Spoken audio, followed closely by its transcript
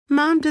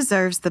Mom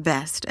deserves the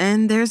best,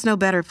 and there's no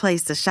better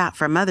place to shop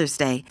for Mother's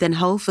Day than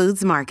Whole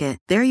Foods Market.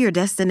 They're your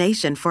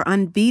destination for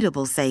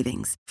unbeatable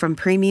savings, from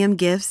premium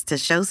gifts to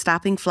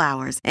show-stopping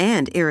flowers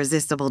and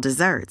irresistible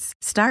desserts.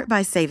 Start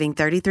by saving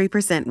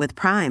 33% with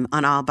Prime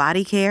on all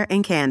body care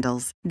and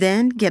candles.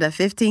 Then get a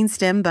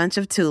 15-stem bunch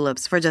of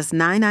tulips for just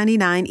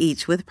 $9.99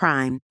 each with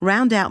Prime.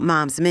 Round out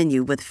Mom's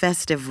menu with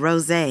festive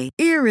rosé,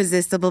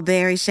 irresistible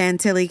berry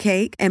chantilly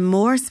cake, and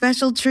more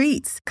special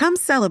treats. Come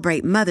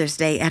celebrate Mother's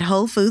Day at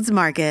Whole Foods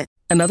Market.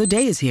 Another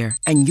day is here,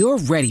 and you're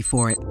ready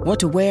for it. What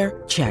to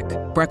wear? Check.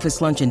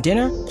 Breakfast, lunch, and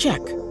dinner? Check.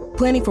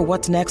 Planning for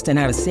what's next and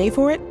how to save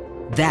for it?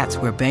 That's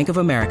where Bank of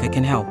America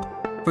can help.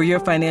 For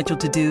your financial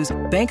to-dos,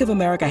 Bank of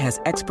America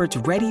has experts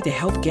ready to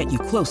help get you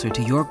closer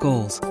to your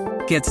goals.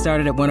 Get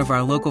started at one of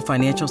our local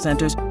financial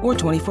centers or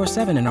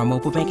 24/7 in our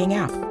mobile banking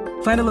app.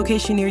 Find a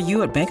location near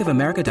you at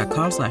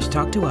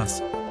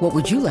bankofamerica.com/talktous. What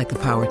would you like the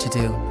power to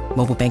do?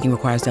 Mobile banking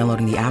requires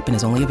downloading the app and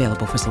is only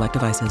available for select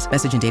devices.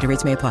 Message and data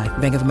rates may apply.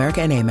 Bank of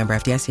America N.A., member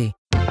FDIC.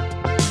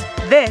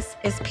 This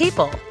is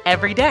People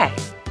Every Day.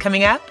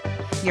 Coming up,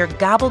 your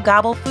gobble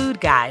gobble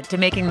food guide to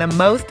making the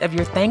most of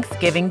your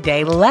Thanksgiving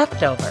Day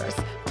leftovers.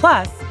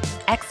 Plus,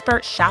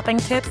 expert shopping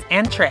tips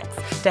and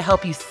tricks to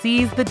help you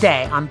seize the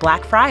day on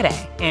Black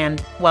Friday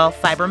and, well,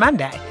 Cyber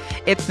Monday.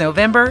 It's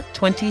November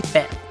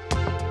 25th.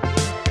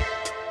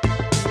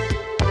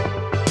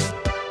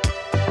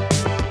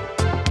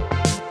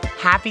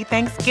 Happy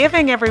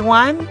Thanksgiving,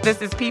 everyone.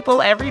 This is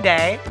People Every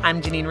Day.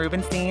 I'm Janine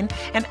Rubenstein,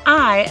 and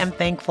I am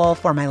thankful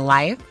for my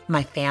life,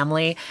 my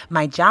family,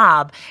 my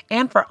job,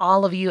 and for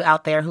all of you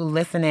out there who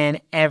listen in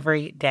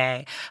every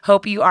day.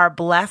 Hope you are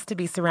blessed to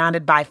be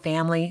surrounded by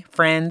family,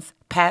 friends,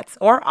 pets,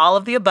 or all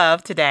of the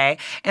above today,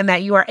 and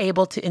that you are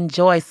able to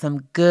enjoy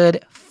some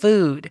good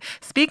food.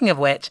 Speaking of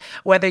which,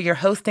 whether you're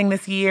hosting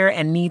this year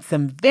and need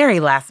some very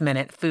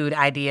last-minute food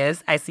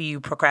ideas, I see you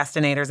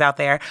procrastinators out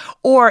there,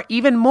 or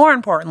even more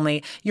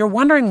importantly, you're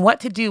wondering what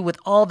to do with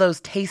all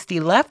those tasty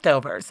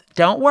leftovers,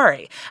 don't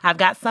worry. I've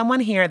got someone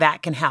here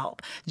that can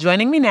help.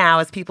 Joining me now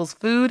is People's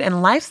Food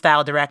and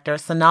Lifestyle Director,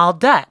 Sanal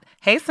Dutt.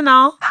 Hey,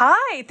 Sanal.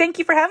 Hi, thank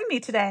you for having me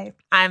today.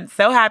 I'm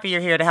so happy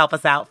you're here to help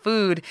us out.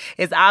 Food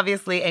is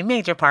obviously a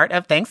major part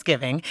of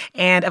Thanksgiving.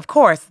 And of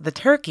course, the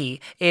turkey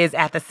is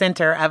at the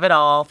center of it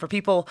all. For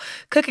people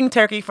cooking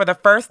turkey for the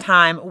first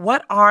time,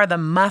 what are the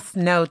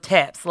must-know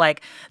tips?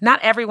 Like, not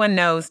everyone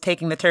knows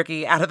taking the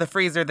turkey out of the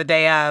freezer the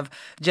day of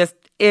just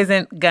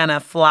isn't gonna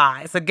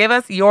fly. So give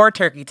us your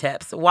turkey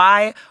tips.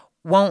 Why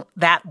won't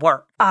that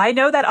work? I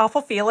know that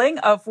awful feeling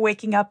of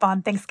waking up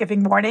on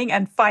Thanksgiving morning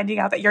and finding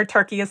out that your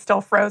turkey is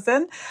still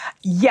frozen.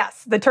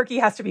 Yes, the turkey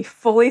has to be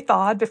fully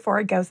thawed before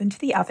it goes into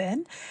the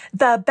oven.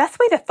 The best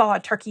way to thaw a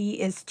turkey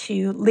is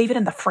to leave it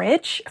in the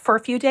fridge for a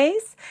few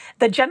days.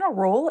 The general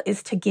rule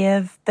is to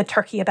give the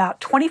turkey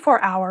about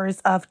 24 hours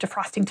of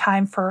defrosting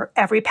time for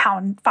every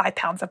 5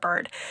 pounds of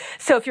bird.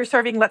 So if you're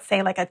serving, let's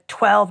say, like a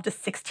 12 to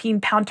 16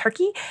 pound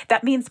turkey,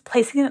 that means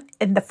placing it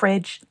in the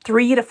fridge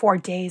 3 to 4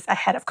 days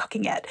ahead of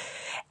cooking it.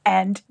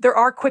 And there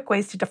are quick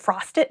ways to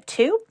defrost it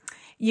too.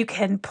 You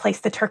can place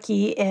the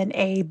turkey in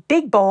a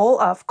big bowl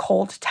of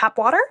cold tap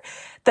water.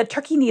 The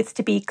turkey needs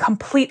to be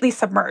completely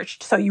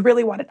submerged. So you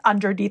really want it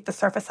underneath the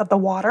surface of the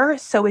water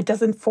so it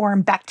doesn't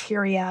form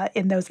bacteria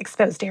in those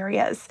exposed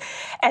areas.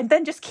 And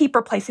then just keep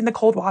replacing the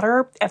cold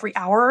water every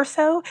hour or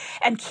so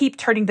and keep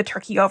turning the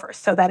turkey over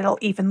so that it'll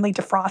evenly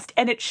defrost.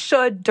 And it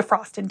should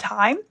defrost in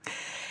time.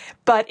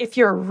 But if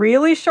you're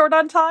really short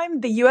on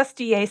time, the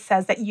USDA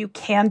says that you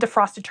can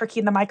defrost a turkey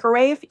in the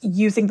microwave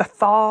using the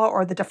thaw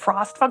or the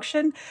defrost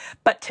function.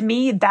 But to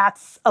me,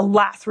 that's a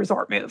last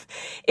resort move.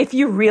 If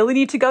you really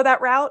need to go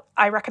that route,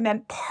 I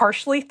recommend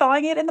partially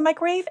thawing it in the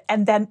microwave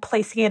and then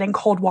placing it in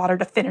cold water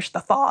to finish the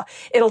thaw.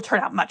 It'll turn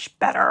out much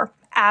better.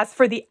 As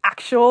for the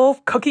actual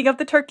cooking of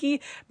the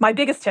turkey, my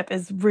biggest tip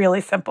is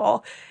really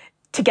simple.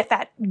 To get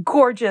that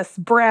gorgeous,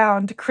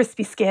 browned,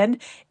 crispy skin,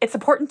 it's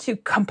important to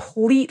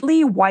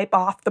completely wipe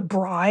off the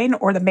brine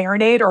or the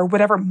marinade or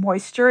whatever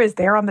moisture is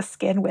there on the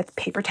skin with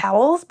paper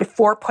towels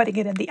before putting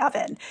it in the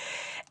oven.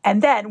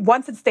 And then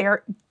once it's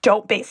there,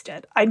 don't baste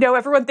it. I know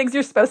everyone thinks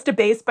you're supposed to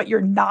baste, but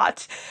you're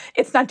not.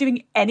 It's not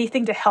doing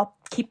anything to help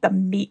keep the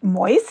meat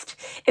moist.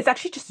 It's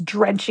actually just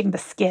drenching the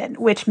skin,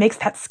 which makes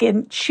that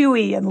skin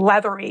chewy and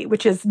leathery,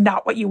 which is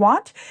not what you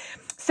want.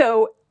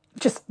 So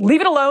just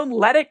leave it alone,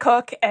 let it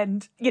cook,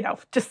 and,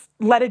 just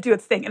let it do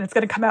its thing. And it's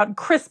going to come out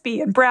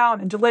crispy and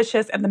brown and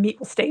delicious, and the meat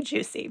will stay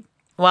juicy.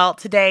 Well,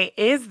 today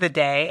is the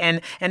day,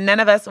 and none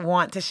of us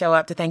want to show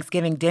up to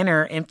Thanksgiving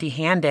dinner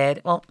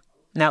empty-handed. Well,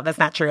 no, that's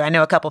not true. I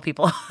know a couple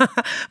people.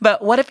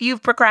 But what if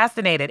you've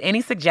procrastinated?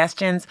 Any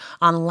suggestions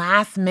on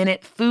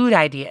last-minute food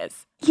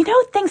ideas?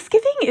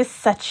 Thanksgiving is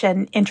such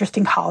an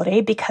interesting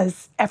holiday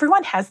because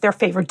everyone has their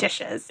favorite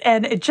dishes,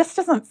 and it just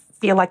doesn't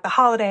feel like the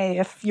holiday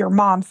if your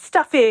mom's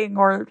stuffing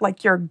or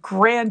like your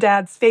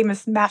granddad's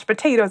famous mashed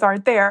potatoes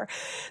aren't there.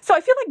 So I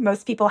feel like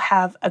most people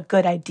have a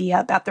good idea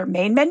about their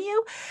main menu,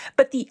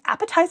 but the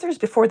appetizers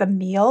before the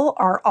meal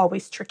are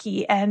always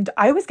tricky. And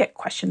I always get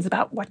questions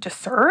about what to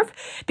serve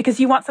because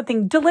you want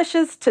something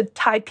delicious to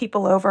tide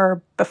people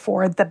over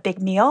before the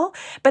big meal,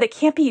 but it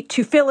can't be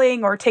too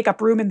filling or take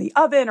up room in the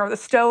oven or the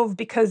stove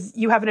because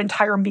you have an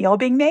entire meal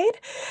being made.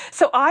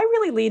 So I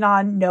really lean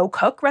on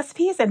no-cook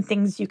recipes and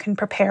things you can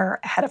prepare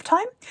ahead of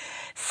time.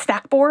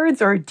 Snack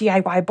boards or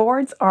DIY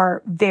boards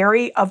are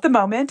very of the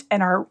moment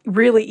and are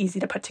really easy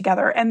to put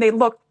together, and they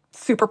look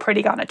super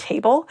pretty on a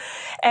table,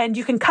 and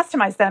you can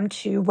customize them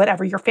to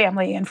whatever your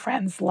family and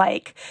friends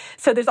like.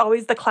 So there's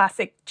always the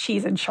classic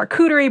cheese and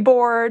charcuterie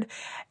board.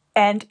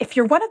 And if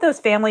you're one of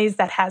those families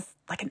that has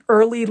like an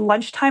early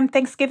lunchtime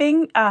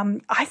Thanksgiving,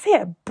 I say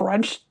a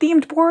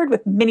brunch-themed board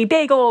with mini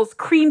bagels,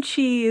 cream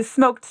cheese,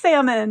 smoked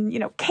salmon,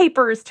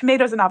 capers,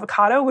 tomatoes, and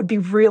avocado would be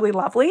really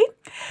lovely.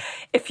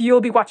 If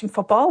you'll be watching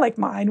football, like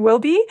mine will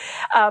be,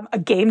 a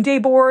game day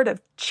board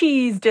of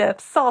cheese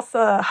dips,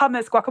 salsa,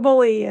 hummus,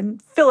 guacamole,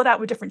 and fill it out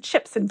with different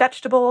chips and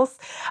vegetables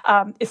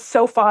is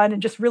so fun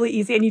and just really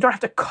easy, and you don't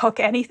have to cook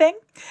anything.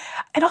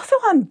 And also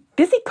on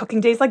busy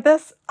cooking days like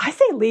this, I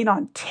say lean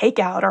on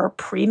takeout or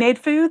pre-made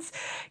foods.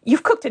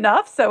 You've cooked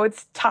enough, so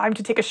it's time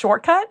to take a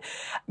shortcut.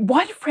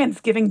 One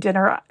Friendsgiving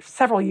dinner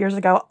several years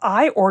ago,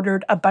 I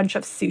ordered a bunch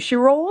of sushi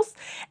rolls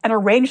and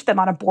arranged them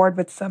on a board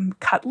with some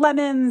cut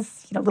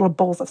lemons, little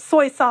bowls of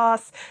soy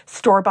sauce,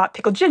 store-bought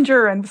pickled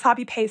ginger and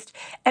wasabi paste,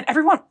 and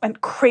everyone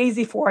went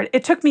crazy for it.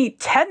 It took me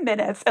 10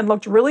 minutes and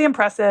looked really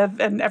impressive,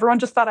 and everyone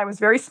just thought I was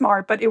very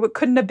smart, but it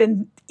couldn't have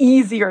been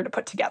easier to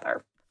put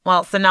together.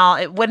 Well,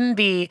 Sonal, it wouldn't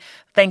be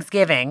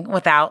Thanksgiving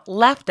without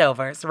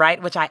leftovers, right?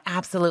 Which I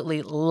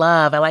absolutely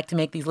love. I like to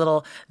make these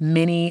little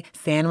mini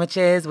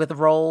sandwiches with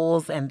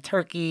rolls and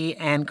turkey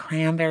and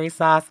cranberry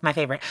sauce, my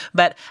favorite.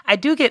 But I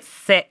do get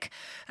sick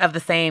of the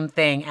same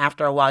thing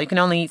after a while. You can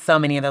only eat so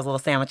many of those little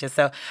sandwiches.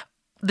 So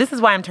this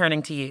is why I'm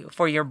turning to you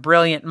for your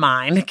brilliant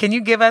mind. Can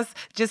you give us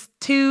just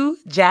 2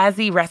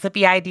 jazzy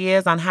recipe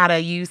ideas on how to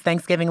use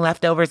Thanksgiving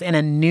leftovers in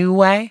a new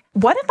way?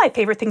 One of my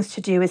favorite things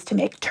to do is to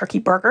make turkey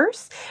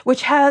burgers,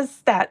 which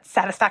has that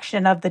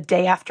satisfaction of the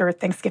day after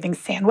Thanksgiving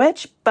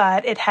sandwich,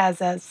 but it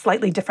has a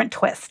slightly different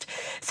twist.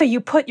 So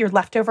you put your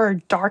leftover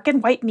dark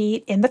and white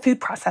meat in the food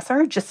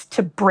processor just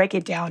to break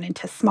it down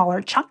into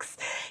smaller chunks.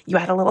 You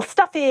add a little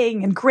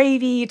stuffing and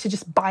gravy to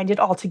just bind it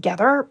all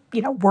together,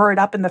 whir it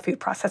up in the food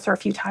processor a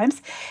few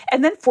times,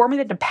 and then form it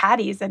into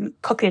patties and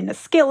cook it in a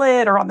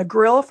skillet or on the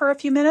grill for a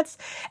few minutes.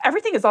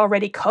 Everything is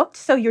already cooked,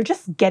 so you're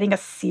just getting a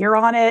sear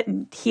on it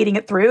and heating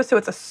it through, so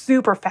it's a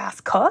super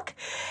fast cook.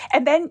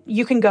 And then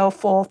you can go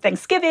full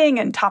Thanksgiving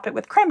and top it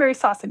with cranberry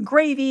sauce and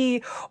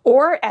gravy,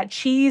 or add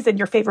cheese and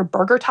your favorite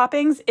burger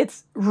toppings.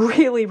 It's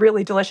really,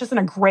 really delicious and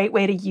a great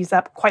way to use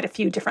up quite a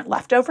few different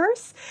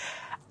leftovers.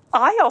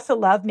 I also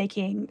love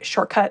making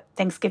shortcut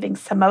Thanksgiving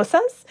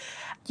samosas.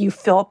 You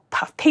fill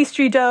puff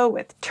pastry dough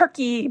with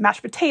turkey,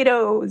 mashed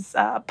potatoes,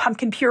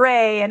 pumpkin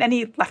puree, and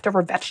any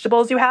leftover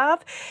vegetables you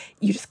have.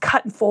 You just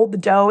cut and fold the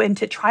dough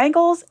into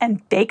triangles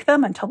and bake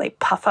them until they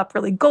puff up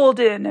really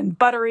golden and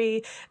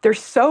buttery. They're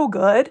so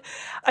good.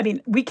 I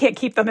mean, we can't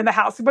keep them in the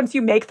house. Once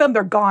you make them,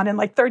 they're gone in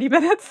like 30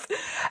 minutes.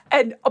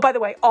 And by the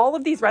way, all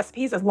of these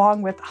recipes,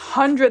 along with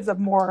hundreds of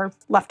more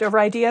leftover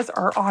ideas,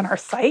 are on our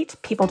site,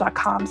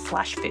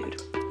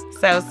 people.com/food.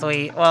 So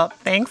sweet. Well,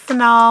 thanks,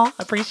 Sonal.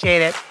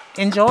 Appreciate it.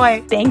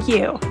 Enjoy. Thank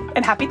you.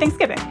 And happy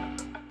Thanksgiving.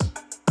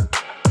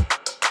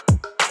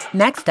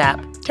 Next up,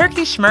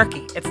 Turkey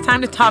Schmirky. It's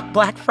time to talk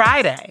Black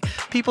Friday.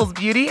 People's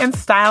beauty and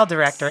style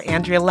director,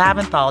 Andrea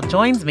Laventhal,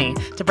 joins me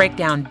to break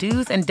down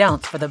do's and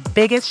don'ts for the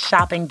biggest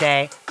shopping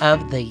day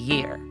of the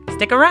year.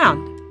 Stick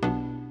around.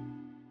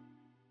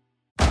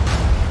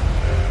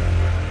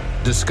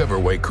 Discover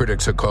why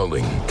critics are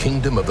calling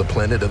Kingdom of the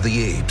Planet of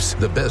the Apes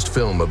the best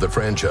film of the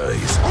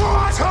franchise.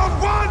 What a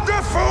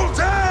wonderful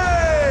day!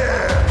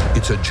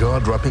 It's a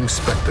jaw-dropping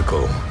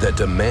spectacle that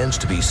demands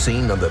to be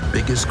seen on the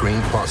biggest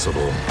screen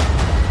possible.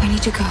 We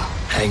need to go.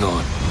 Hang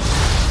on.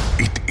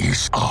 It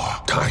is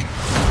our time.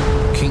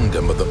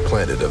 Kingdom of the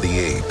Planet of the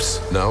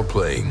Apes. Now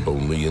playing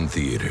only in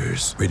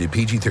theaters. Rated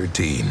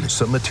PG-13.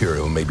 Some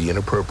material may be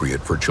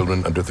inappropriate for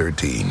children under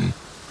 13.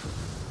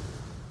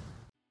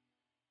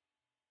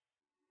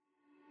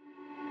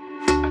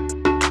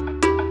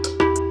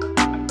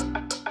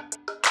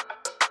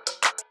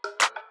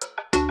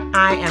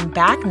 I am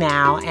back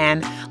now,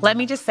 and let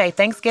me just say,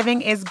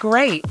 Thanksgiving is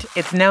great.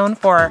 It's known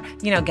for,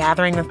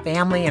 gathering with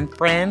family and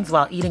friends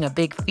while eating a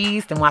big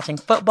feast and watching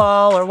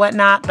football or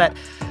whatnot. But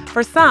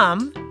for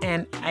some,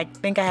 and I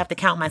think I have to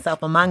count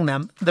myself among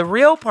them, the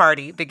real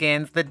party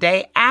begins the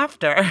day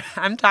after.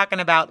 I'm talking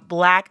about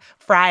Black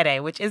Friday,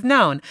 which is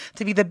known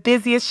to be the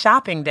busiest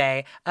shopping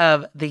day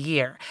of the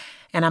year.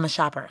 and I'm a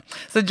shopper.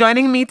 So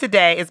joining me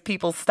today is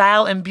People's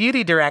Style and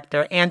Beauty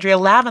Director, Andrea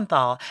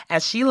Laventhal,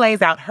 as she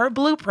lays out her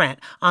blueprint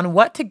on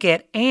what to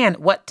get and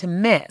what to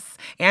miss.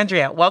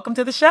 Andrea, welcome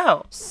to the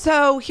show.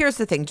 So here's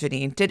the thing,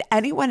 Janine. Did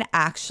anyone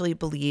actually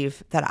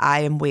believe that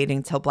I am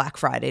waiting till Black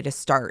Friday to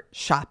start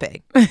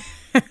shopping?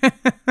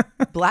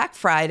 Black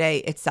Friday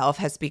itself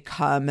has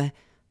become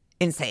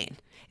insane.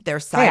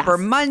 There's Cyber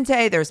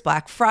Monday, there's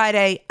Black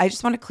Friday. I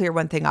just want to clear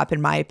one thing up.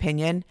 In my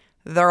opinion,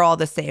 they're all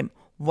the same.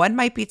 One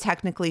might be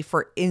technically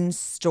for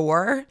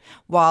in-store,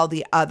 while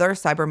the other,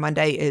 Cyber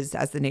Monday, is,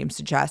 as the name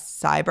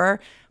suggests, cyber.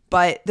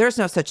 But there's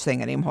no such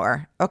thing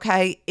anymore,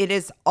 okay? It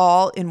is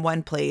all in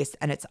one place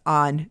and it's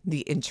on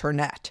the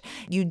internet.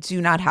 You do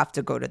not have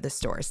to go to the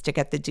stores to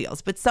get the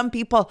deals. But some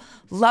people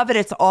love it.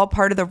 It's all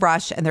part of the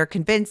rush and they're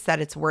convinced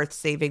that it's worth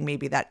saving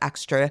maybe that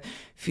extra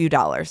few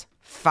dollars.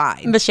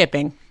 Fine. The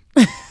shipping.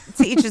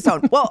 To each his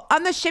own. Well,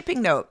 on the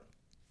shipping note,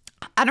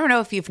 I don't know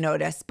if you've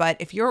noticed, but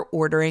if you're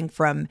ordering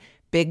from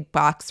big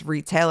box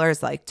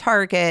retailers like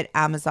Target,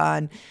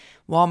 Amazon,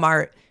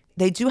 Walmart,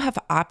 they do have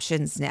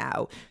options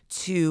now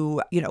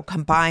to,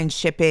 combine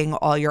shipping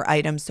all your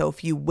items. So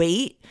if you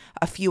wait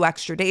a few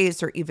extra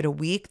days or even a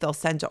week, they'll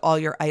send all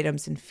your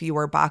items in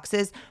fewer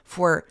boxes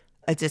for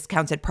a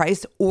discounted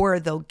price, or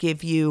they'll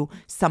give you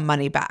some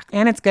money back.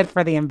 And it's good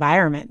for the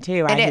environment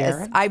too. It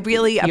is. I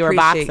really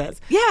appreciate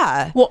boxes.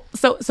 Yeah. Well,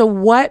 so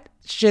what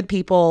should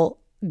people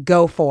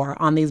go for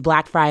on these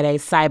Black Friday,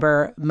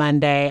 Cyber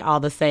Monday,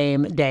 all the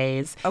same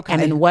days? Okay.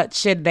 And then what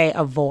should they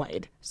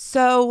avoid?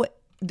 So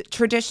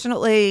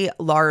traditionally,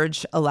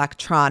 large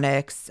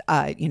electronics,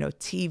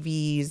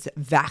 TVs,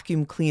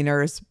 vacuum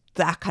cleaners,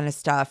 that kind of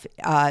stuff,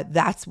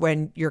 that's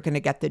when you're going to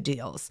get the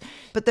deals.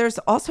 But there's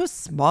also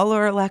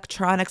smaller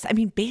electronics. I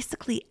mean,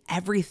 basically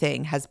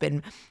everything has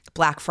been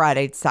Black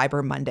Friday,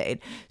 Cyber Monday.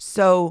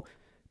 So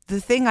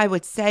the thing I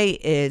would say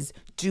is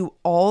do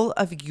all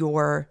of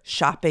your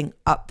shopping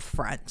up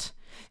front.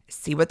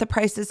 See what the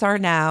prices are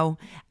now,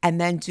 and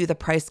then do the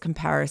price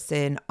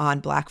comparison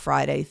on Black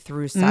Friday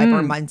through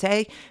Cyber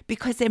Monday,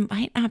 because it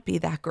might not be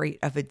that great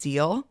of a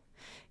deal.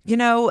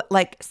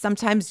 Like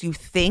sometimes you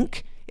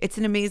think it's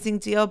an amazing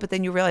deal, but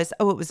then you realize,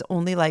 it was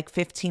only like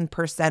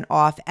 15%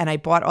 off and I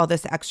bought all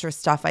this extra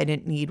stuff I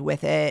didn't need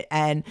with it.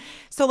 And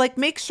so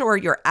make sure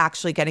you're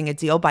actually getting a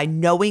deal by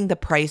knowing the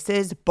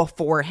prices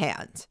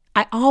beforehand.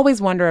 I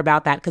always wonder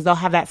about that because they'll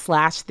have that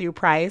slash through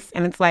price.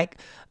 And it's like,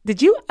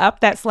 did you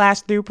up that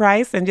slash through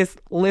price and just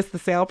list the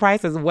sale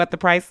price as what the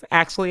price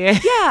actually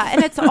is? Yeah.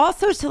 And it's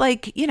also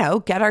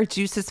to get our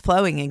juices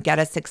flowing and get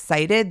us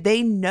excited.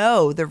 They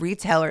know, the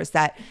retailers,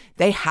 that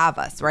they have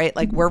us, right?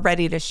 We're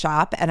ready to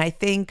shop. And I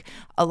think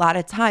a lot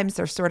of times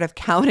they're sort of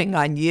counting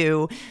on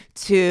you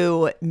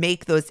to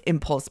make those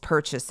impulse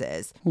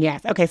purchases.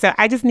 Yes. Okay. So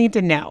I just need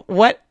to know,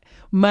 what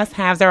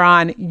must-haves are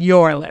on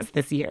your list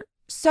this year?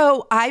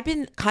 So I've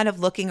been kind of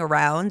looking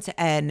around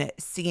and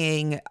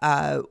seeing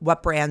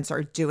what brands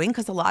are doing,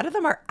 because a lot of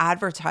them are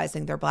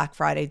advertising their Black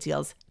Friday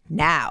deals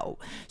now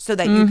so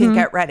that you can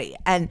get ready.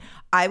 And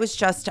I was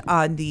just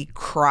on the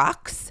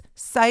Crocs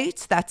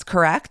site. That's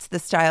correct. The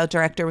style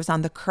director was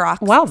on the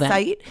Crocs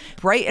site.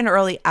 Bright and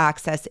early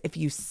access. If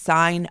you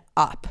sign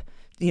up,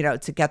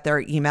 to get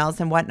their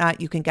emails and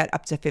whatnot, you can get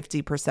up to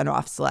 50%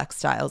 off select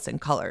styles and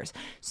colors.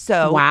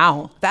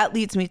 So that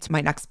leads me to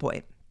my next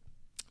point.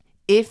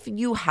 If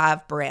you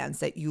have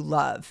brands that you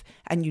love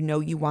and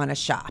you want to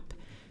shop,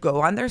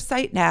 go on their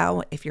site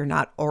now. If you're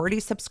not already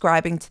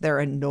subscribing to their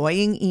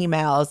annoying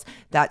emails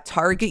that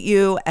target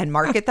you and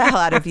market the hell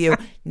out of you,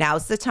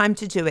 now's the time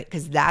to do it,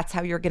 because that's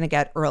how you're going to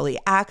get early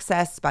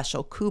access,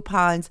 special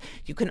coupons.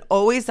 You can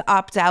always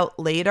opt out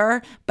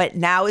later, but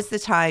now is the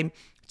time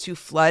to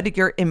flood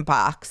your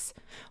inbox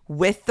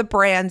with the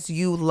brands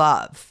you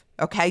love.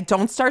 Okay?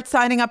 Don't start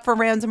signing up for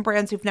random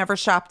brands you've never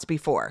shopped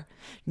before.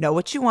 Know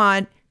what you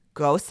want.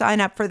 Go sign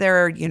up for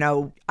their,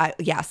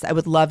 yes, I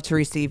would love to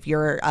receive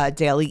your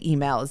daily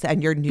emails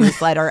and your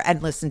newsletter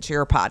and listen to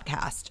your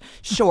podcast.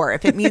 Sure,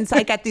 if it means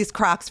I get these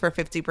Crocs for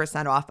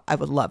 50% off, I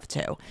would love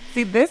to.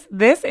 See,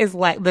 this is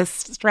like the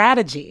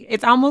strategy.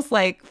 It's almost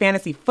like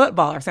fantasy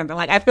football or something.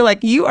 I feel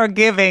like you are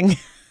giving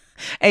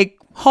a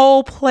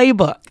whole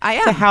playbook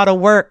to how to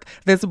work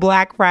this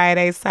Black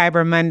Friday,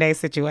 Cyber Monday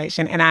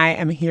situation. And I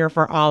am here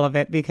for all of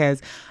it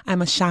because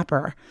I'm a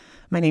shopper.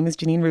 My name is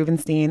Janine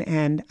Rubenstein,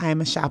 and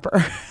I'm a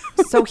shopper.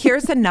 So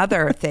here's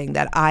another thing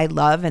that I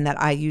love and that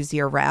I use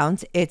year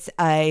round. It's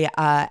a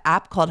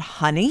app called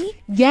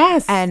Honey.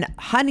 Yes. And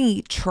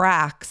Honey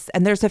tracks,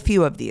 and there's a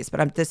few of these,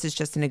 but this is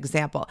just an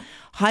example.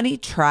 Honey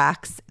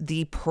tracks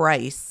the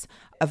price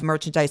of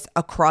merchandise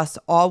across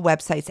all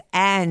websites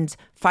and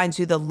finds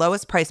you the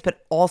lowest price,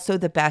 but also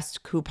the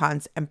best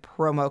coupons and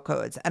promo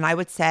codes. And I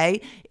would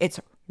say it's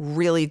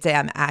really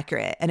damn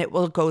accurate, and it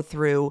will go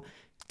through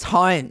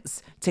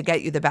tons to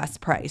get you the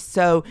best price.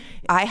 So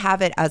I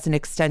have it as an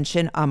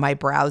extension on my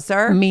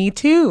browser. Me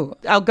too.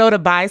 I'll go to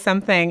buy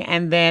something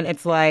and then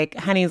it's like,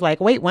 honey's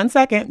like, wait 1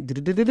 second.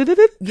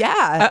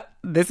 Yeah.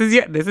 This is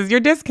your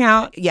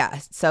discount. Yeah.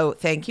 So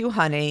thank you,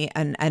 Honey,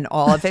 and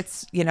all of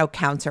its,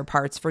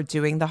 counterparts for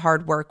doing the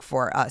hard work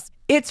for us.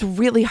 It's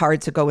really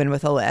hard to go in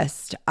with a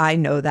list. I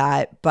know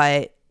that.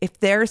 But if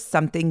there's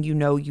something you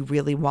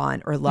really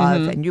want or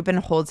love and you've been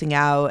holding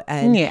out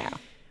and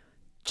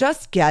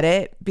just get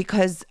it,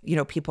 because,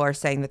 people are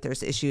saying that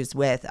there's issues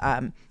with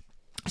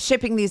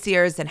shipping these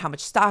years and how much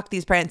stock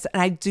these brands,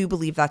 and I do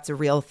believe that's a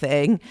real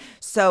thing.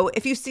 So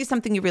if you see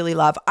something you really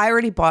love, I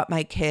already bought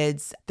my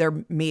kids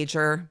their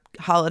major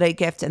holiday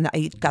gift, and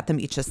I got them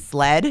each a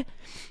sled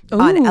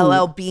on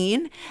LL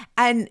Bean.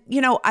 And,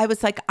 I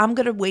was like, I'm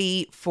going to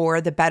wait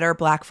for the better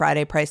Black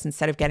Friday price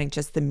instead of getting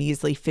just the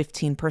measly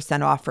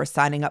 15% off for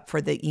signing up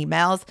for the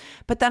emails.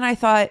 But then I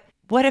thought,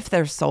 what if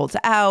they're sold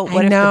out?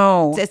 What if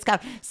the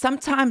discount?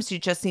 Sometimes you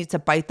just need to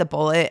bite the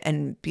bullet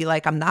and be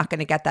like, I'm not going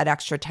to get that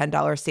extra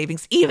 $10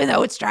 savings, even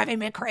though it's driving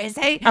me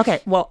crazy.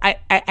 Okay, well,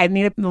 I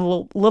need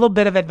a little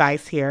bit of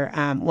advice here.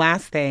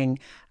 Last thing,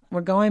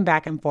 we're going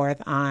back and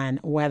forth on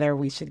whether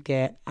we should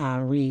get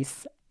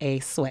Reese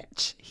a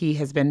Switch. He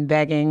has been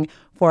begging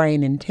for a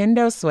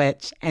Nintendo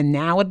Switch, and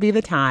now would be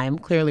the time,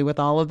 clearly with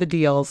all of the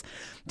deals,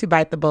 to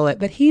bite the bullet.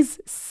 But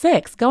he's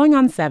 6, going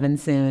on 7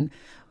 soon.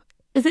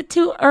 Is it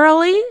too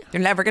early?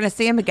 You're never going to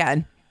see him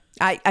again.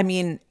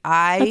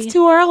 It's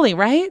too early,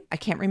 right? I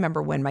can't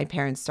remember when my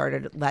parents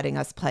started letting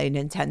us play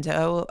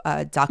Nintendo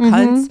Duck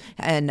Hunts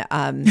and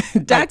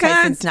Duck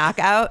Tyson's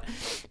Knockout.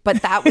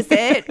 But that was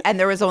it. And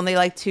there was only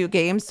like 2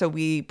 games. So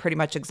we pretty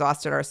much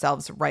exhausted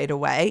ourselves right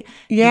away.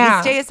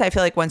 Yeah. These days, I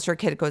feel like once your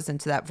kid goes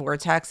into that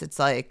vortex, it's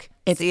like,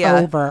 it's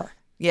over.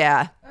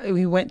 Yeah.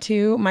 We went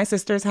to my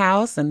sister's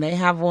house and they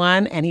have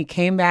one, and he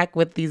came back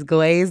with these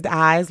glazed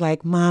eyes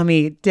like,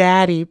 Mommy,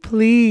 Daddy,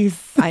 please.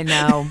 I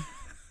know.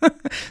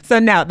 So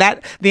no,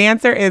 the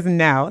answer is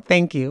no.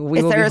 Thank you.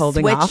 We will be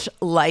holding off. Is there a Switch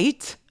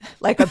Lite?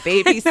 Like a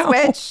baby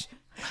Switch?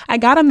 I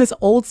got him this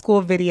old school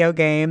video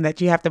game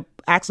that you have to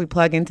actually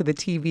plug into the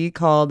TV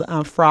called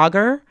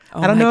Frogger.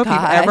 I don't know if you've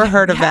ever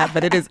heard of that,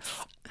 but it is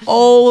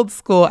old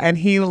school, and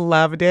he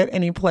loved it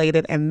and he played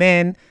it. And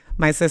then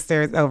my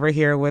sister is over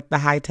here with the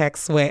high-tech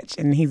Switch,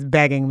 and he's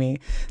begging me.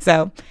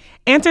 So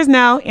answer's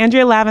no.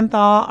 Andrea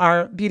Laventhal,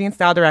 our beauty and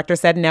style director,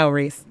 said no,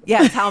 Reese.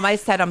 Yeah, tell him I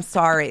said I'm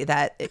sorry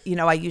that,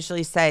 I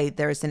usually say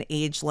there's an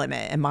age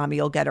limit and Mommy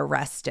will get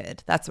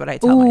arrested. That's what I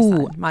tell my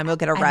son. Mommy will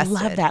get arrested.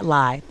 I love that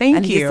lie.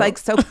 Thank you.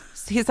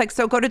 He's like,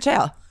 so go to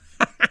jail.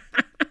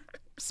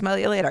 Smell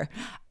you later.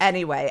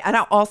 Anyway, and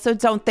I also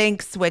don't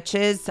think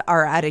Switches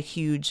are at a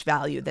huge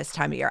value this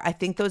time of year. I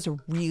think those are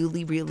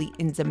really, really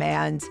in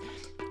demand,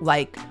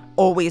 like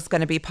always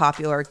going to be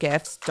popular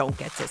gifts. Don't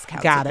get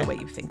discounted the way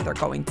you think they're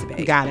going to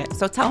be. Got it.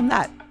 So tell them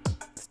that.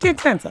 It's too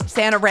expensive.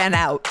 Santa ran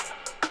out.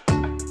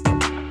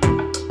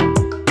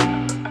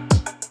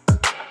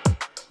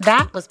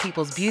 That was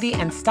People's beauty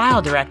and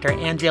style director,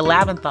 Andrea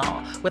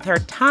Laventhal, with her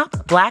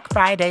top Black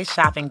Friday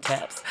shopping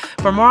tips.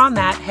 For more on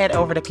that, head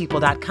over to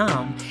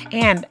people.com.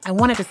 And I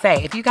wanted to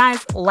say, if you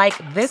guys like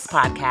this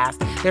podcast,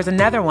 there's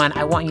another one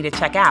I want you to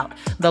check out,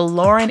 the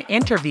Lauren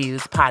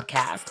Interviews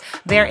podcast.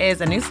 There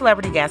is a new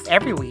celebrity guest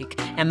every week,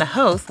 and the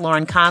host,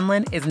 Lauren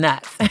Conlon, is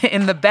nuts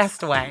in the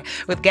best way.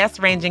 With guests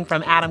ranging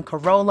from Adam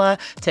Carolla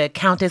to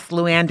Countess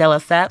Luann de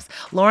Lesseps,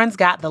 Lauren's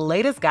got the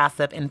latest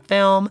gossip in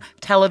film,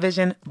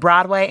 television,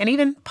 Broadway, and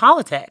even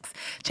politics.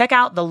 Check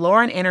out the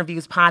Lauren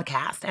Interviews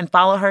podcast and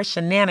follow her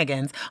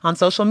shenanigans on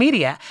social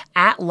media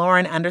at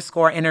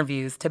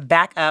Lauren_interviews to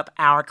back up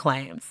our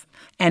claims.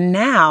 And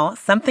now,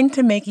 something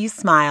to make you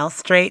smile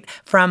straight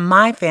from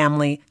my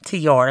family to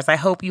yours. I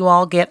hope you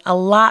all get a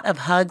lot of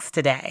hugs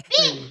today.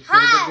 Big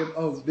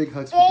hugs! Big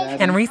hugs for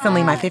Daddy. And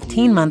recently, my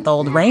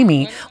 15-month-old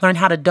Raimi learned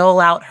how to dole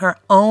out her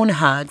own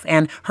hugs,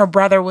 and her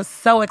brother was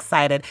so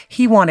excited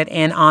he wanted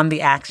in on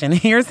the action.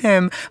 Here's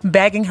him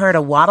begging her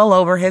to waddle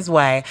over his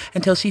way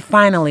until she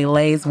finally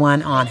lays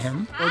one on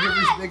him. Go give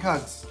Reese big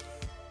hugs.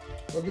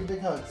 Go give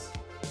big hugs.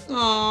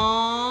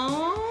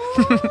 Aww.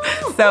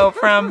 So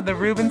from the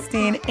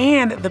Rubenstein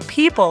and the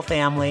People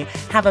family,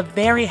 have a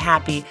very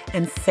happy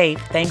and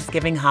safe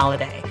Thanksgiving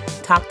holiday.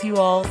 Talk to you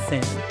all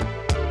soon.